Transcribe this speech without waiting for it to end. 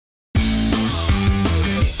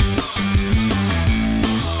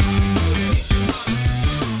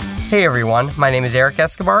Hey everyone, my name is Eric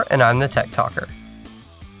Escobar and I'm the Tech Talker.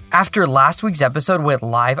 After last week's episode went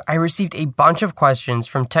live, I received a bunch of questions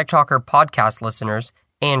from Tech Talker podcast listeners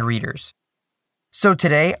and readers. So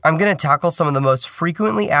today, I'm going to tackle some of the most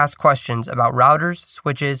frequently asked questions about routers,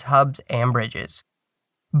 switches, hubs, and bridges.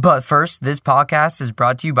 But first, this podcast is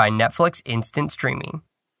brought to you by Netflix Instant Streaming.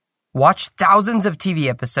 Watch thousands of TV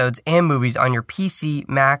episodes and movies on your PC,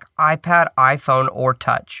 Mac, iPad, iPhone, or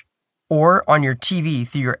Touch, or on your TV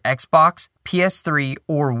through your Xbox, PS3,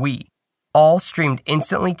 or Wii, all streamed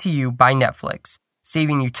instantly to you by Netflix,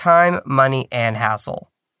 saving you time, money, and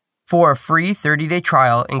hassle. For a free 30-day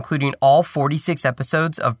trial, including all 46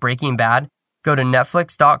 episodes of Breaking Bad, go to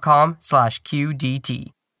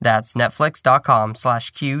netflix.com/QDT. That's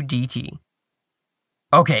netflix.com/QDT.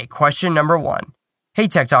 Okay, question number 1. Hey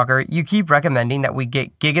Tech Talker, you keep recommending that we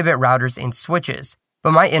get gigabit routers and switches,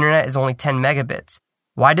 but my internet is only 10 megabits.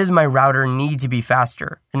 Why does my router need to be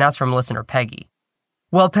faster? And that's from listener Peggy.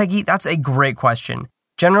 Well, Peggy, that's a great question.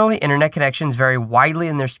 Generally, internet connections vary widely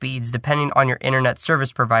in their speeds depending on your internet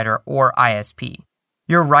service provider or ISP.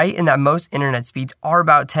 You're right in that most internet speeds are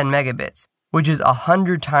about 10 megabits, which is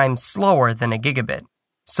 100 times slower than a gigabit.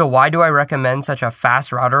 So why do I recommend such a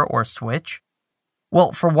fast router or switch?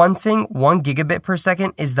 Well, for one thing, 1 gigabit per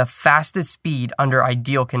second is the fastest speed under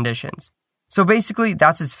ideal conditions. So basically,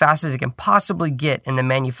 that's as fast as it can possibly get in the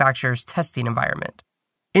manufacturer's testing environment.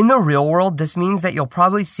 In the real world, this means that you'll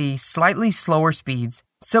probably see slightly slower speeds,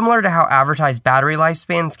 similar to how advertised battery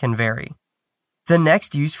lifespans can vary. The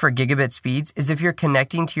next use for gigabit speeds is if you're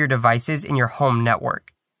connecting to your devices in your home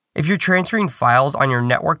network. If you're transferring files on your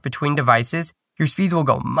network between devices, your speeds will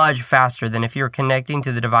go much faster than if you're connecting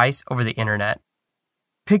to the device over the internet.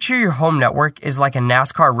 Picture your home network is like a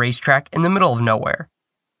NASCAR racetrack in the middle of nowhere.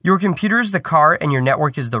 Your computer is the car and your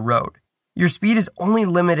network is the road. Your speed is only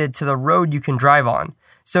limited to the road you can drive on.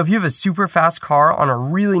 So if you have a super fast car on a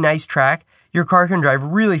really nice track, your car can drive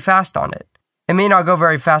really fast on it. It may not go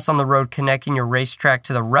very fast on the road connecting your racetrack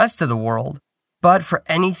to the rest of the world, but for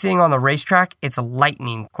anything on the racetrack, it's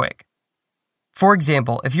lightning quick. For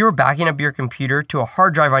example, if you were backing up your computer to a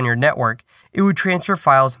hard drive on your network, it would transfer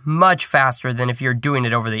files much faster than if you're doing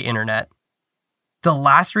it over the internet. The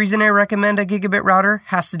last reason I recommend a gigabit router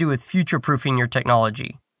has to do with future-proofing your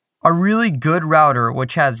technology. A really good router,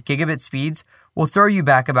 which has gigabit speeds, will throw you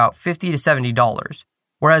back about $50 to $70,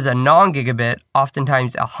 whereas a non-gigabit,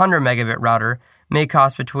 oftentimes a 100 megabit router, may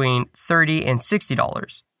cost between $30 and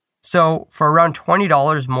 $60. So for around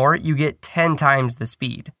 $20 more, you get 10 times the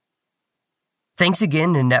speed. Thanks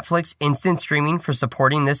again to Netflix Instant Streaming for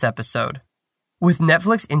supporting this episode. With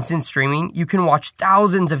Netflix Instant Streaming, you can watch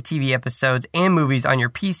thousands of TV episodes and movies on your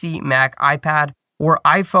PC, Mac, iPad, or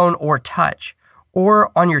iPhone or Touch,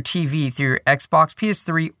 or on your TV through your Xbox,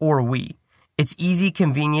 PS3, or Wii. It's easy,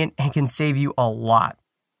 convenient, and can save you a lot.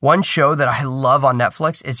 One show that I love on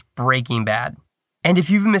Netflix is Breaking Bad. And if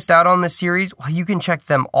you've missed out on this series, well, you can check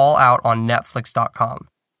them all out on Netflix.com.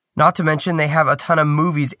 Not to mention they have a ton of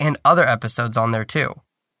movies and other episodes on there too.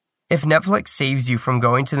 If Netflix saves you from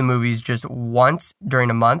going to the movies just once during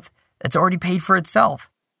a month, it's already paid for itself.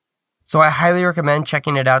 So I highly recommend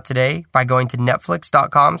checking it out today by going to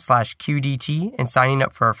netflix.com/QDT and signing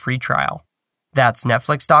up for a free trial. That's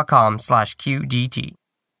netflix.com/QDT.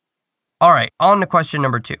 All right, on to question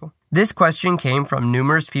number 2. This question came from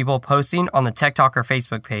numerous people posting on the Tech Talker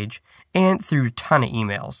Facebook page and through a ton of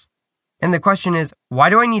emails. And the question is, why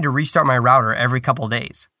do I need to restart my router every couple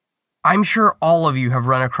days? I'm sure all of you have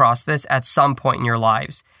run across this at some point in your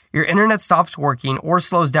lives. Your internet stops working or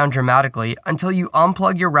slows down dramatically until you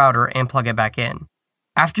unplug your router and plug it back in.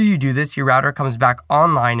 After you do this, your router comes back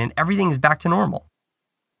online and everything is back to normal.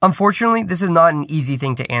 Unfortunately, this is not an easy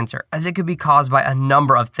thing to answer, as it could be caused by a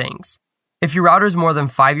number of things. If your router is more than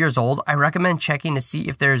 5 years old, I recommend checking to see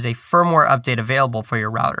if there is a firmware update available for your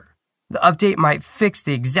router. The update might fix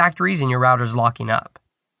the exact reason your router is locking up.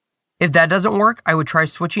 If that doesn't work, I would try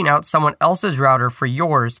switching out someone else's router for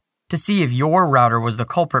yours to see if your router was the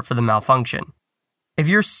culprit for the malfunction. If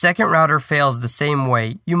your second router fails the same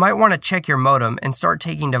way, you might want to check your modem and start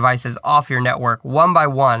taking devices off your network one by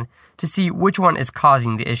one to see which one is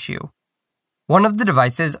causing the issue. One of the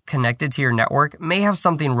devices connected to your network may have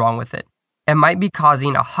something wrong with it and might be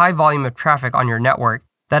causing a high volume of traffic on your network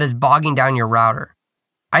that is bogging down your router.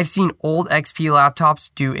 I've seen old XP laptops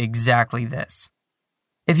do exactly this.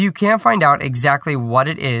 If you can't find out exactly what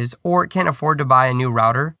it is or can't afford to buy a new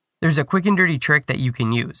router, there's a quick and dirty trick that you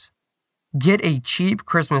can use. Get a cheap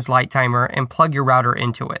Christmas light timer and plug your router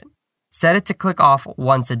into it. Set it to click off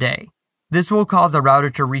once a day. This will cause the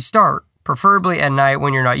router to restart, preferably at night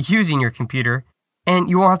when you're not using your computer, and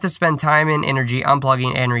you won't have to spend time and energy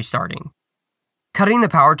unplugging and restarting. Cutting the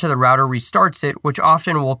power to the router restarts it, which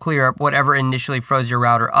often will clear up whatever initially froze your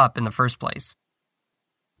router up in the first place.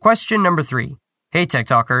 Question number 3. Hey Tech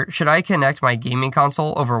Talker, should I connect my gaming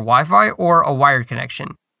console over Wi-Fi or a wired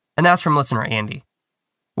connection? And that's from listener Andy.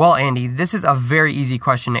 Well, Andy, this is a very easy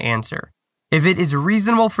question to answer. If it is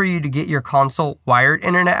reasonable for you to get your console wired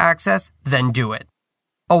internet access, then do it.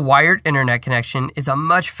 A wired internet connection is a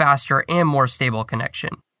much faster and more stable connection.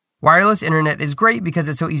 Wireless internet is great because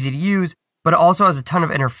it's so easy to use, but it also has a ton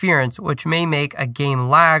of interference, which may make a game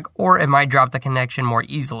lag or it might drop the connection more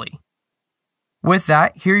easily. With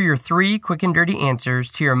that, here are your 3 quick and dirty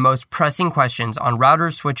answers to your most pressing questions on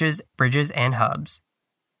routers, switches, bridges, and hubs.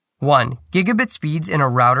 1. Gigabit speeds in a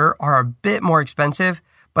router are a bit more expensive,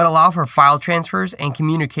 but allow for file transfers and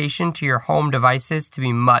communication to your home devices to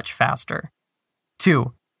be much faster.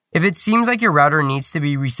 2. If it seems like your router needs to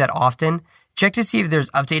be reset often, check to see if there's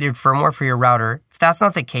updated firmware for your router. If that's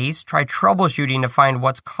not the case, try troubleshooting to find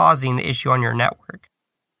what's causing the issue on your network.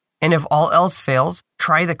 And if all else fails,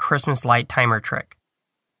 try the Christmas light timer trick.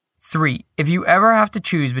 3. If you ever have to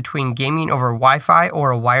choose between gaming over Wi-Fi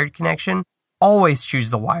or a wired connection, always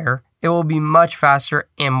choose the wire. It will be much faster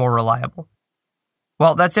and more reliable.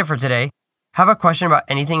 Well, that's it for today. Have a question about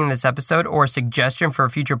anything in this episode or a suggestion for a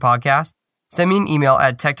future podcast? Send me an email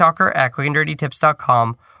at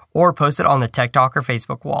techtalker@quickanddirtytips.com or post it on the Tech Talker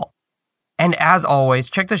Facebook wall. And as always,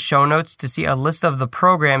 check the show notes to see a list of the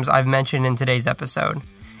programs I've mentioned in today's episode.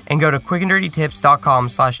 And go to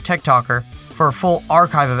quickanddirtytips.com/techtalker for a full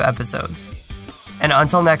archive of episodes. And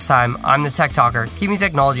until next time, I'm the Tech Talker, keeping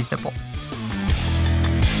technology simple.